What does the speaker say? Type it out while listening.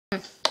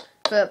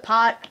For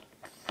part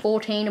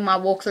 14 of my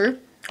walkthrough,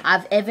 I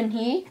have Evan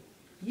here.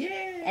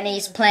 Yeah. And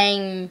he's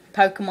playing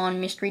Pokemon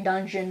Mystery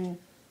Dungeon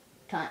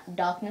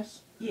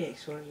Darkness. Yeah,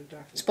 Explorers of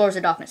Darkness. Explorers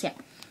of Darkness, yeah.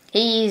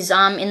 He's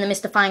in the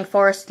Mystifying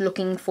Forest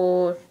looking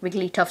for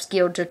Wigglytuff's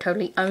guild to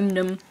totally own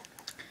them.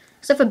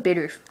 Except for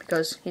Bidoof,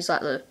 because he's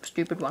like the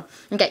stupid one.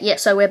 Okay, yeah,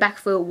 so we're back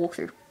for a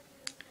walkthrough.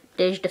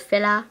 There's the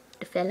fella.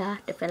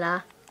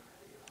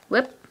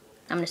 Whip.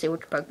 I'm gonna see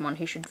which Pokemon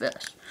he should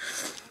verse.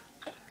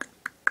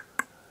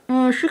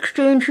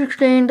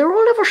 16. They're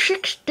all level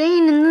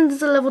 16, and then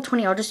there's a level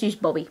 20. I'll just use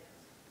Bobby.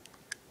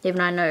 Even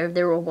though I know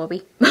they're all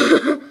Bobby. Has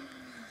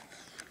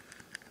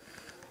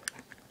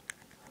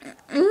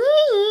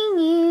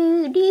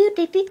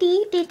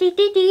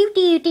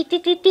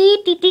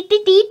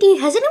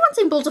anyone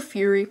seen Balls of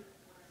Fury?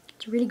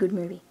 It's a really good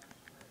movie.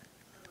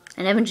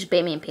 And Evan just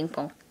beat me in ping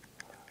pong.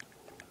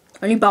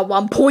 Only by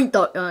 1 point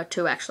though.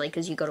 2 actually,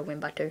 because you got to win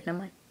by 2. Never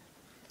mind.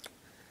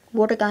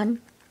 Water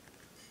gun.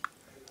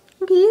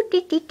 Okay.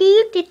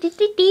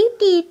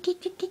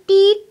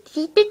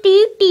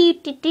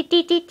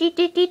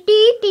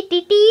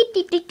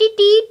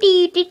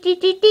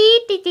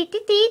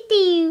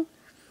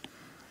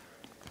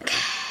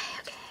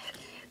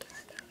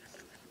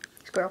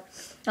 Squirrel.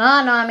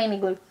 Oh no, I mean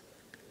igloo.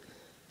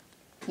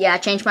 Yeah, I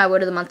changed my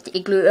word of the month to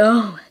igloo.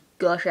 Oh my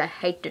gosh, I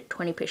hate the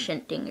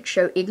 20% thing. It's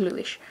so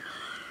igloo-ish.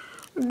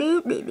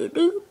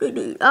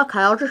 Okay,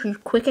 I'll just use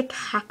quick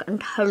attack and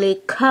totally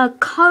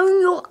cone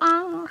your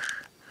ass.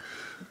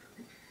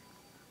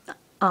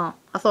 Oh,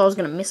 I thought I was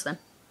gonna miss them.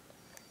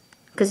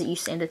 Because it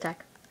used sand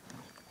attack.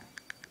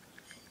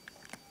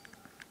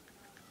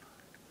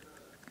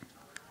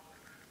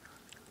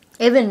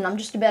 Evan, I'm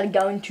just about to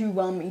go into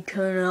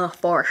Etern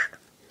Forest.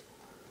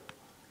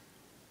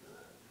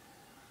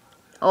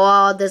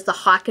 Oh, there's the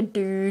hiker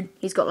dude.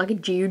 He's got like a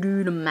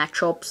Geodude and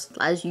Machops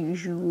as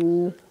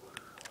usual.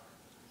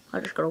 I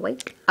just gotta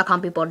wait. I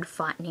can't be bothered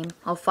fighting him.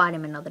 I'll fight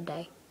him another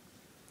day.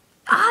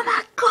 Oh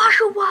my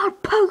gosh, a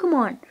wild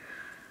Pokemon!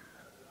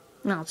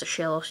 No, it's a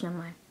Shellos, never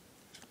mind.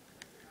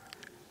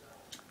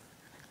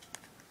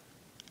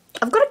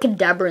 I've got a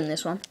Kadabra in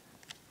this one.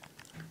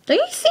 Don't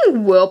you think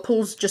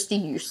Whirlpool's just a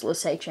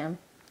useless HM?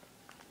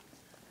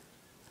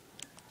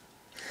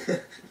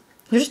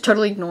 You're just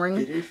totally ignoring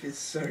it. Bidoof is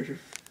so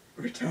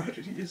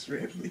retarded, he just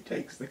randomly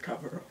takes the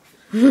cover off.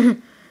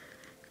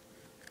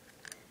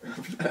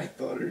 I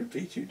thought it would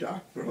be too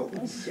dark for all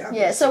this.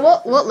 Yeah, so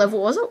what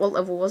level was it? What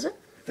level was it?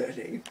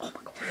 13. Oh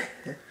my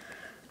god.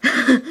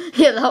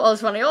 Yeah, that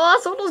was funny. Oh, I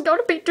thought it was going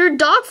to be too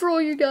dark for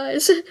all you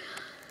guys.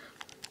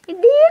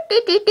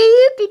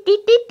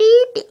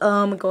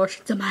 Oh my gosh,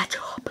 it's a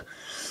matchup.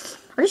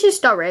 I just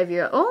used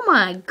Staravia. Oh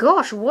my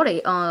gosh, what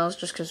a... Oh, that was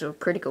just because it was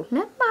critical.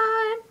 Never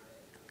mind.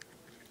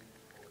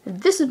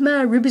 This is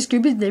my Rubik's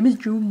Cube. His name is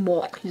Drew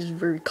Mark. He's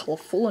very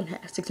colourful and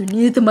has 6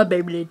 near to my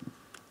Beyblade.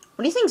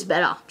 What do you think's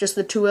better? Just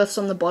the 2 Earths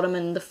on the bottom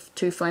and the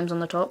 2 flames on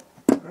the top?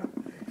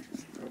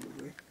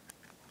 Probably.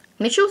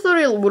 Mitchell thought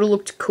it would have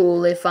looked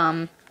cool if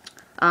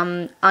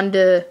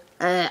under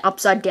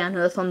upside down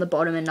Earth on the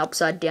bottom and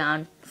upside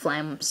down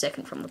flame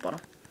second from the bottom.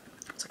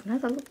 I was like, no,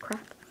 that looked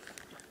crap.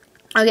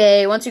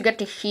 Okay, once you get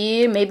to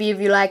here, maybe if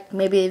you like,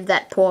 maybe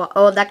that poor,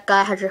 oh, that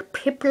guy has a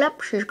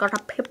Piplup. She's got a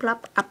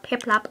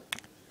Piplup.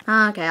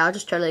 Okay, I'll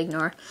just totally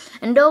ignore her.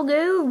 And I'll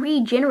go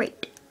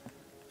regenerate.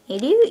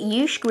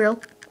 You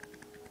squirrel.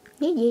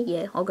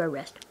 Yeah, I'll go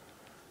rest.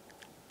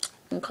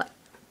 Okay,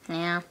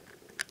 now,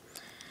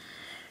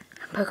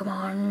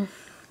 Pokemon.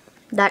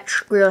 That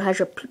squirrel has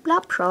a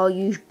Piplup, so I'll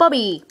use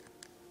Bobby.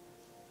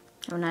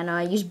 Oh no,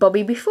 I used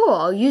Bobby before.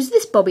 I'll use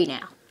this Bobby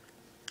now.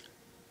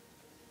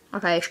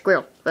 Okay,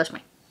 squirrel, first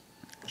me.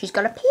 She's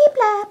got a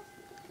Piplup.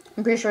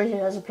 I'm pretty sure she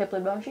has a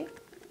Piplup, don't she?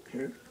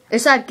 Who?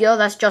 It's that girl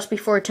that's just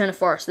before Etern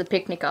Forest, the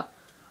picnicker.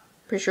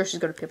 Pretty sure she's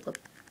got a Piplup.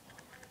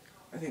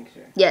 I think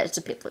so. Yeah, it's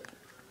a Piplup.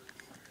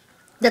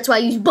 That's why I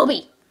use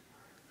Bobby,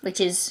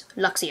 which is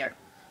Luxio.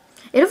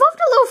 It evolved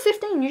at level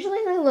 15. Usually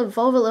they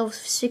evolve at level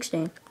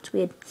 16. It's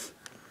weird.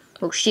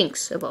 Well,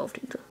 Shinx evolved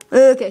into.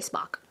 Okay,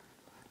 Spark.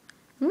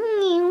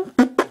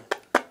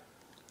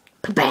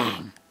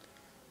 Bang.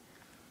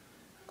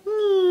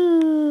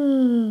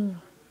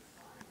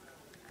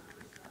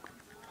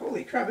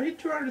 Holy crap, I hit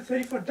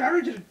 234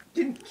 damage and it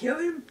didn't kill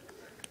him?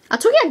 I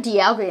took out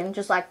Dialga in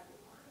just like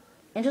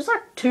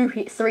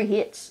 3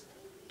 hits.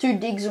 2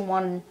 digs and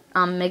 1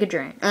 Mega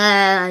Drain.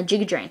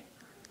 Giga Drain.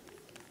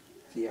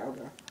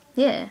 Dialga.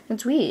 Yeah,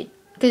 it's weird.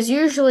 Because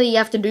usually you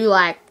have to do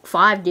like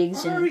 5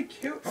 digs and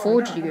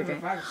 4 Giga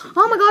Drain.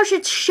 Oh my gosh,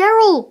 it's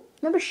Cheryl!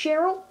 Remember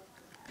Cheryl?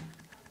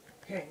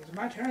 Okay, it's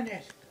my turn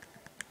yet.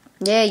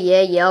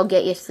 Yeah, I'll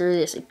get you through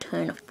this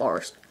Etern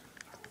Forest.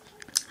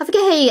 I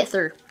forget how you get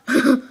through.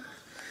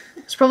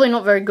 It's probably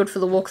not very good for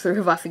the walkthrough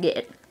if I forget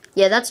it.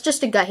 Yeah, that's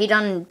just a guy. He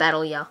done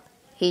battle, yeah.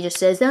 He just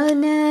says, oh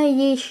no,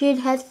 you should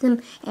have some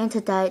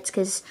antidotes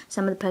because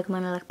some of the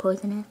Pokemon are like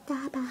poisonous.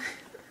 Oh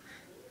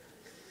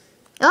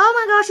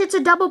my gosh, it's a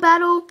double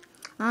battle.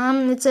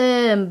 It's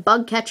a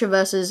bug catcher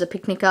versus a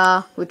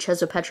picnicker, which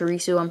has a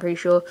Pachirisu, I'm pretty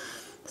sure.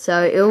 So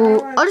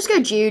I'll just go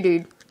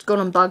Geodude. It's got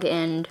on bug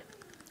end.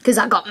 Because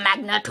I got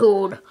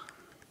magnitude.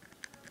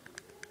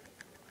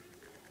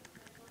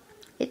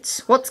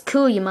 It's what's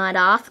cool, you might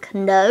ask.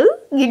 No,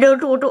 you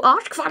don't want to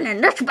ask. Fine,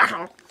 in this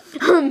battle.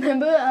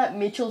 Remember at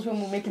Mitchell's when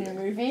we were making the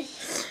movie?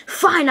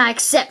 Fine, I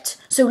accept.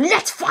 So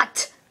let's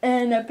fight.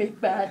 And a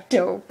big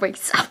battle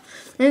breaks up.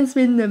 And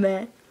spin the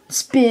man.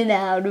 Spin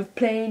out of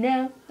play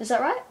now. Is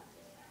that right?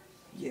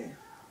 Yeah.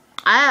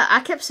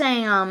 I kept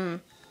saying,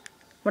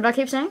 what did I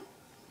keep saying?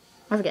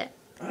 I forget.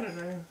 I don't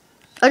know.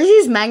 I just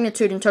used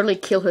magnitude and totally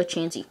kill her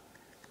Chansey.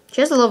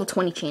 She has a level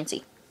 20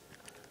 Chansey.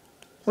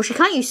 Well, she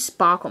can't use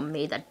Spark on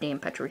me, that damn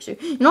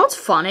Pachirisu. You know what's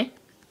funny?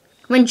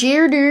 When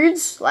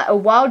Geodudes, like a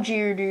wild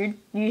Geodude,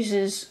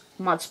 uses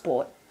Mud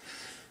Sport.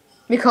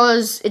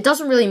 Because it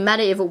doesn't really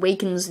matter if it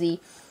weakens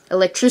the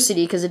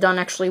electricity, because it doesn't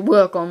actually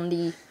work on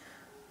the...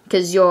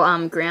 Because you're,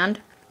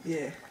 ground.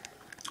 Yeah.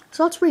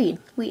 So it's weird.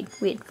 Weird.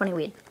 Funny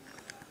weird.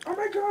 Oh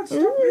my god, stop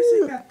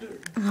missing that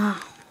dude.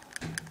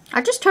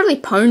 I just totally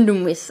pwned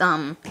him with,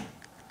 Oh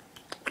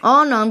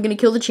no, I'm gonna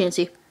kill the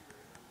Chansey.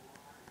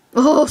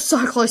 Oh,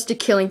 so close to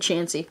killing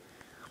Chansey.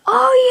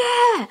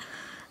 Oh yeah!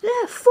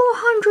 Yeah,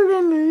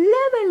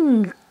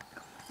 411.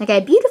 Okay,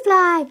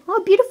 Beautifly.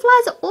 Oh,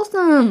 Beautiflies are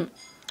awesome.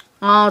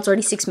 Oh, it's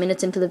already 6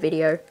 minutes into the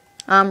video.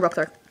 Rock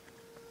throw.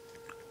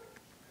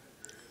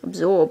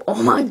 Absorb.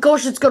 Oh my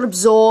gosh, it's got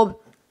absorb.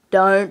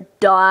 Don't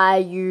die,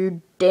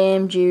 you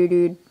damn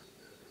dude.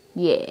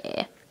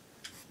 Yeah.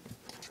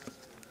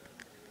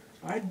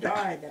 I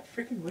died. That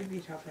freaking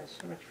Wigglytuff has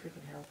so much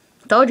freaking health.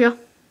 Told you.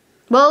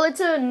 Well, it's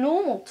a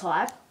normal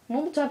type.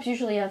 Normal types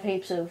usually have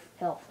heaps of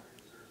health.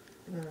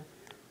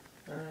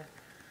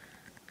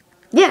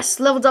 Yes,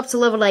 leveled up to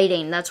level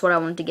 18. That's what I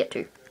wanted to get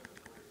to.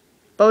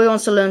 Bobby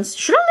wants to learn.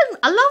 Should I learn?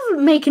 I love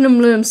making him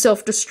learn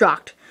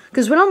self-destruct.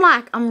 Because when I'm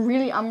like, I'm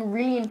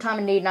really in time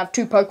of need and I have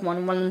 2 Pokemon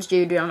and one of them's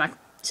Geodude, I'm like,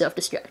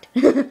 self-destruct.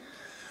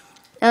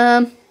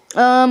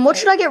 What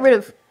should I get rid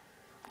of?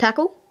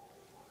 Tackle?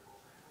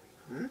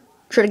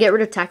 Should I get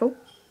rid of Tackle?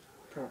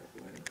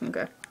 Probably.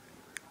 Okay.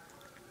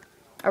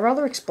 I'd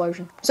rather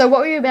Explosion. So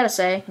what were you about to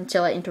say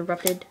until I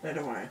interrupted? No,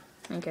 don't worry.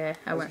 Okay,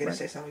 I was going to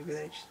say something, but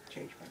then it just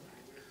changed my mind.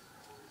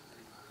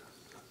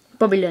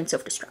 Bobby learned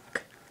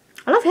self-destruct.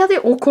 I love how they're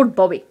all called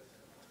Bobby.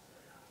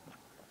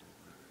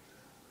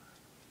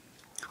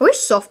 I wish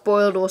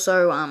Soft-Boiled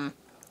also,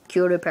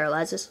 Kyoto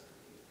paralyzes.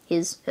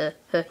 His, her,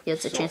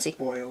 it's a Chansey.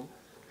 Soft-boiled.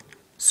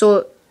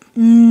 So,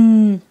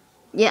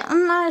 yeah, I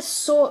don't know,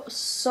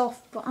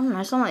 soft, but I don't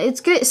know, something,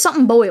 it's good, it's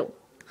something boiled.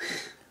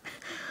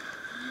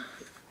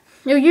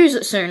 You'll use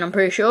it soon, I'm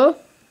pretty sure.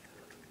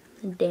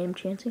 Damn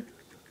Chansey.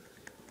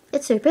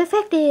 It's super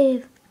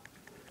effective.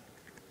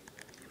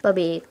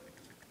 Bobby.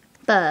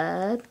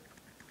 But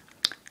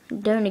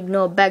don't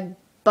ignore bug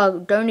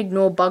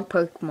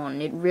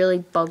Pokemon. It really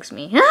bugs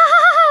me. Have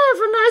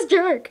a nice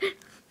joke.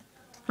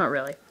 Not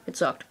really. It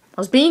sucked. I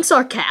was being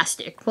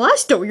sarcastic. Well, I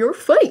stole your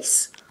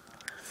face.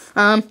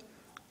 I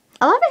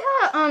love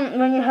it how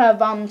when you have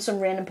some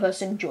random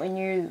person join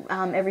you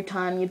every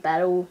time you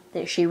battle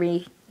that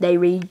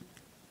they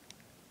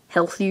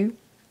health you.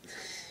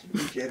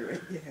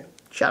 Regenerate your health.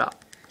 Shut up.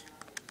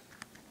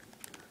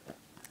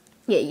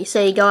 Yeah, you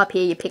say you go up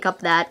here, you pick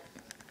up that,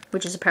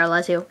 which is a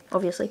paralyzed heal,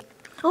 obviously.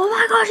 Oh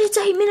my gosh, it's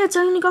 8 minutes.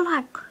 I only got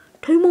like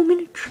 2 more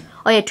minutes.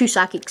 Oh yeah, 2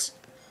 psychics.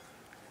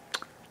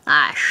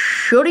 I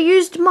should have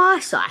used my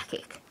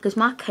psychic, because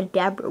my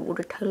Kadabra would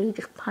have totally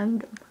just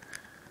pwned him.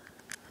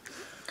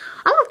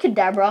 I love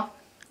Kadabra,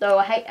 though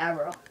I hate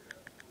Abra.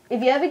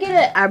 If you ever get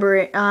an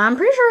Abra, I'm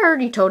pretty sure I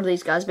already told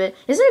these guys, but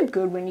isn't it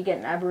good when you get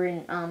an Abra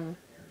in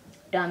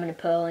Diamond and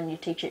Pearl and you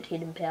teach it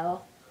Hidden Power?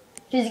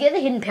 Because you get the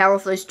Hidden Power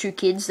of those 2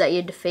 kids that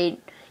you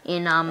defeat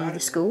in the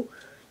school.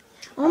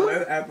 I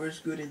know Abra's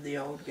good in the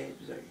old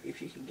games though,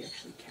 if you can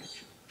actually catch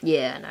them.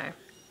 Yeah, I know.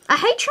 I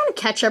hate trying to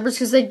catch Abras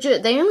because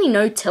they only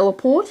know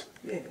teleport.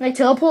 Yeah. They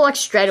teleport like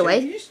straight away.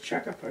 You just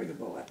chuck a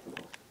Pokeball at them.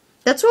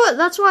 That's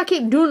what I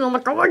keep doing. I'm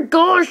like, oh my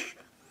gosh.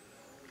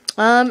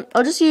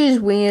 I'll just use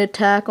Wing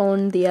Attack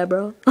on the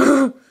Abra.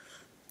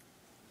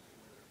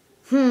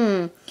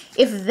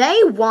 If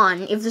they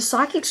won, if the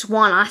Psychics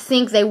won, I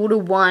think they would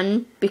have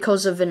won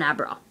because of an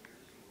Abra.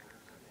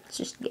 It's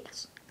just a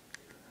guess.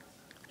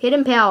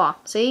 Hidden Power.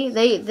 See,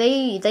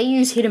 they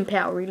use Hidden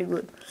Power really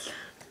good.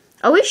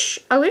 I wish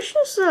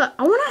there's I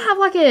want to have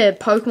like a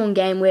Pokemon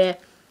game where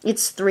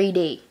it's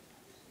 3D.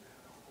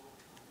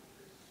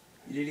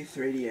 You need a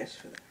 3DS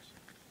for that.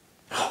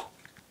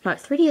 No,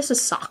 3DSs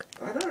suck.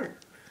 I know.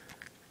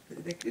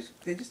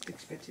 They're just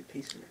expensive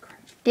pieces of crap.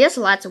 DS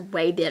Lites are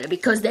way better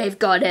because they've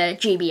got a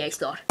GBA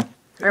slot.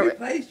 Who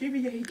plays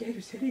GBA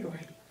games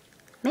anyway?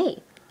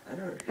 Me. I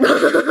know.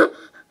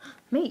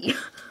 Me.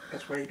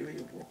 That's why you're doing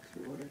a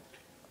walkthrough on it.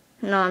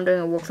 No, I'm doing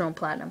a walkthrough on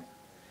Platinum.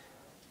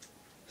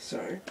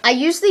 So? I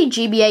use the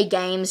GBA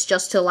games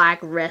just to like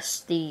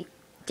rest the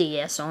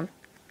DS on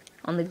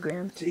the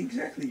ground. See,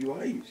 exactly, you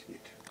are using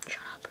it.